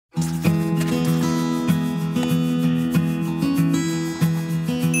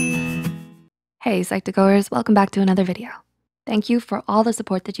Hey, Psych2Goers, welcome back to another video. Thank you for all the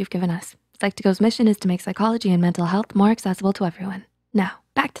support that you've given us. Psych2Go's mission is to make psychology and mental health more accessible to everyone. Now,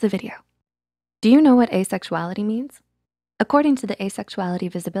 back to the video. Do you know what asexuality means? According to the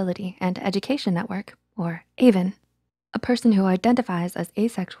Asexuality Visibility and Education Network, or AVEN, a person who identifies as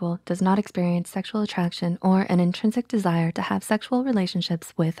asexual does not experience sexual attraction or an intrinsic desire to have sexual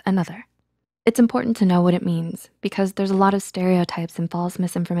relationships with another. It's important to know what it means because there's a lot of stereotypes and false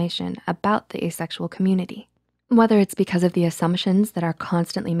misinformation about the asexual community. Whether it's because of the assumptions that are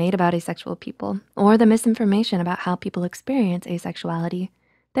constantly made about asexual people or the misinformation about how people experience asexuality,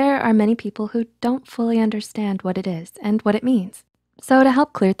 there are many people who don't fully understand what it is and what it means. So to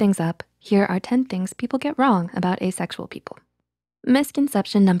help clear things up, here are 10 things people get wrong about asexual people.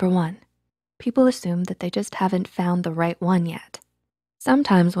 Misconception number 1, people assume that they just haven't found the right one yet.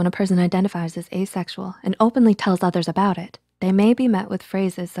 Sometimes when a person identifies as asexual and openly tells others about it, they may be met with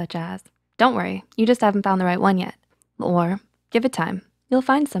phrases such as, "Don't worry, you just haven't found the right one yet," or "Give it time, you'll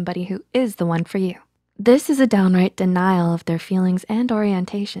find somebody who is the one for you." This is a downright denial of their feelings and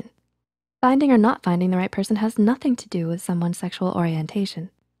orientation. Finding or not finding the right person has nothing to do with someone's sexual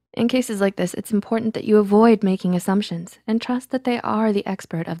orientation. In cases like this, it's important that you avoid making assumptions and trust that they are the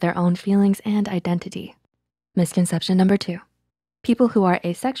expert of their own feelings and identity. Misconception number 2. People who are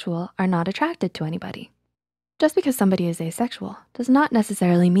asexual are not attracted to anybody. Just because somebody is asexual does not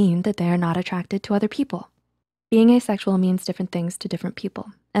necessarily mean that they are not attracted to other people. Being asexual means different things to different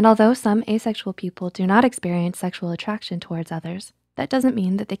people. And although some asexual people do not experience sexual attraction towards others, that doesn't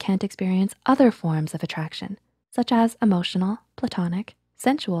mean that they can't experience other forms of attraction, such as emotional, platonic,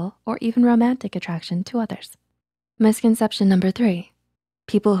 sensual, or even romantic attraction to others. Misconception number 3,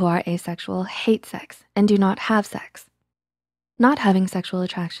 people who are asexual hate sex and do not have sex. Not having sexual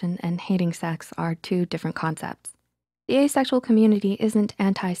attraction and hating sex are two different concepts. The asexual community isn't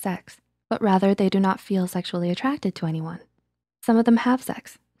anti-sex, but rather they do not feel sexually attracted to anyone. Some of them have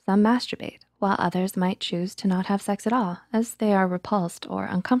sex, some masturbate, while others might choose to not have sex at all as they are repulsed or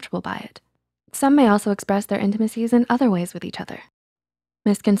uncomfortable by it. Some may also express their intimacies in other ways with each other.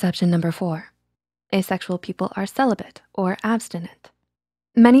 Misconception number 4, asexual people are celibate or abstinent.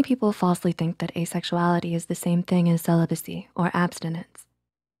 Many people falsely think that asexuality is the same thing as celibacy or abstinence.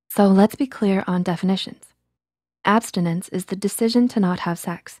 So let's be clear on definitions. Abstinence is the decision to not have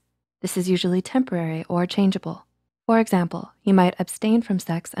sex. This is usually temporary or changeable. For example, you might abstain from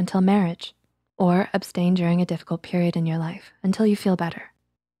sex until marriage, or abstain during a difficult period in your life until you feel better.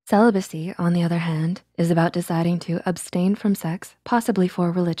 Celibacy, on the other hand, is about deciding to abstain from sex, possibly for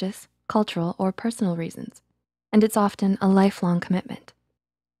religious, cultural, or personal reasons, and it's often a lifelong commitment.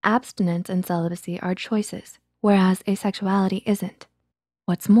 Abstinence and celibacy are choices, whereas asexuality isn't.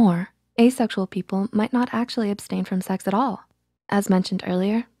 What's more, asexual people might not actually abstain from sex at all. As mentioned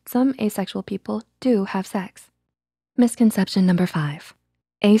earlier, some asexual people do have sex. Misconception number 5,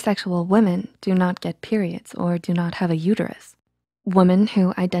 asexual women do not get periods or do not have a uterus. Women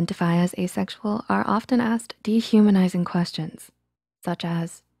who identify as asexual are often asked dehumanizing questions, such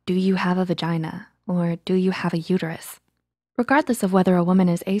as, "Do you have a vagina?" or "Do you have a uterus?" Regardless of whether a woman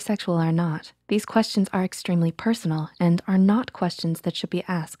is asexual or not, these questions are extremely personal and are not questions that should be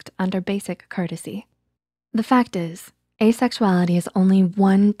asked under basic courtesy. The fact is, asexuality is only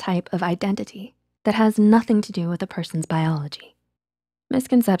one type of identity that has nothing to do with a person's biology.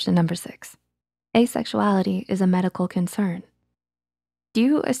 Misconception number 6, asexuality is a medical concern. Do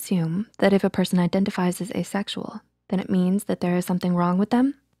you assume that if a person identifies as asexual, then it means that there is something wrong with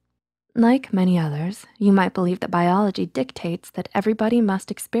them? Like many others, you might believe that biology dictates that everybody must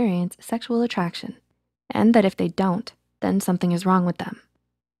experience sexual attraction, and that if they don't, then something is wrong with them.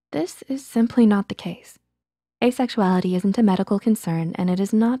 This is simply not the case. Asexuality isn't a medical concern, and it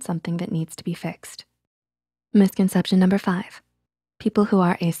is not something that needs to be fixed. Misconception number 5, people who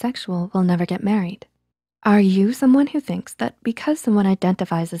are asexual will never get married. Are you someone who thinks that because someone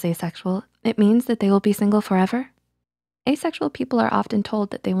identifies as asexual, it means that they will be single forever? Asexual people are often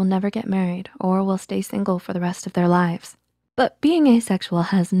told that they will never get married or will stay single for the rest of their lives. But being asexual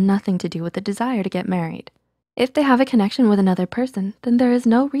has nothing to do with the desire to get married. If they have a connection with another person, then there is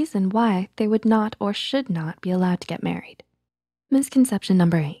no reason why they would not or should not be allowed to get married. Misconception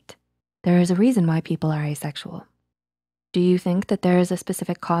number 8, there is a reason why people are asexual. Do you think that there is a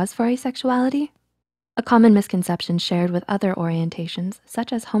specific cause for asexuality? A common misconception shared with other orientations,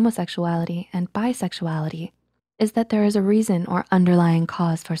 such as homosexuality and bisexuality, is that there is a reason or underlying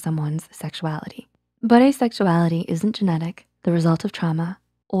cause for someone's sexuality. But asexuality isn't genetic, the result of trauma,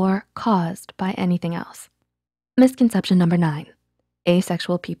 or caused by anything else. Misconception number 9,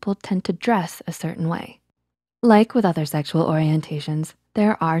 asexual people tend to dress a certain way. Like with other sexual orientations,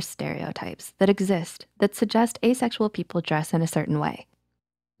 there are stereotypes that exist that suggest asexual people dress in a certain way.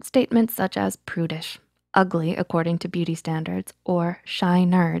 Statements such as prudish, ugly according to beauty standards, or shy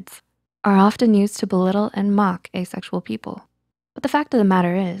nerds are often used to belittle and mock asexual people. But the fact of the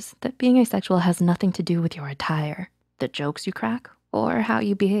matter is that being asexual has nothing to do with your attire, the jokes you crack, or how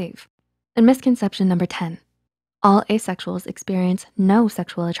you behave. And misconception number 10, all asexuals experience no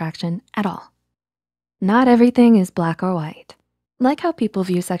sexual attraction at all. Not everything is black or white. Like how people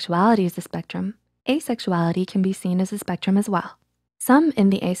view sexuality as a spectrum, asexuality can be seen as a spectrum as well. Some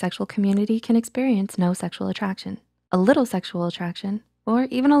in the asexual community can experience no sexual attraction, a little sexual attraction, or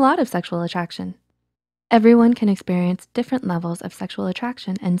even a lot of sexual attraction. Everyone can experience different levels of sexual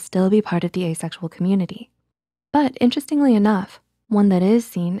attraction and still be part of the asexual community. But interestingly enough, one that is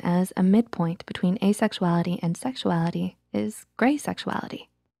seen as a midpoint between asexuality and sexuality is gray sexuality.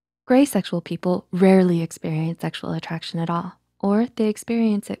 Gray sexual people rarely experience sexual attraction at all, or they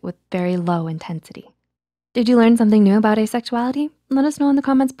experience it with very low intensity. Did you learn something new about asexuality? Let us know in the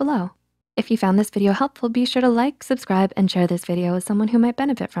comments below. If you found this video helpful, be sure to like, subscribe, and share this video with someone who might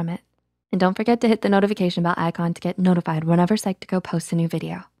benefit from it. And don't forget to hit the notification bell icon to get notified whenever Psych2Go posts a new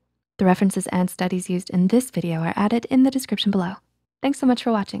video. The references and studies used in this video are added in the description below. Thanks so much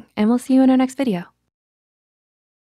for watching, and we'll see you in our next video.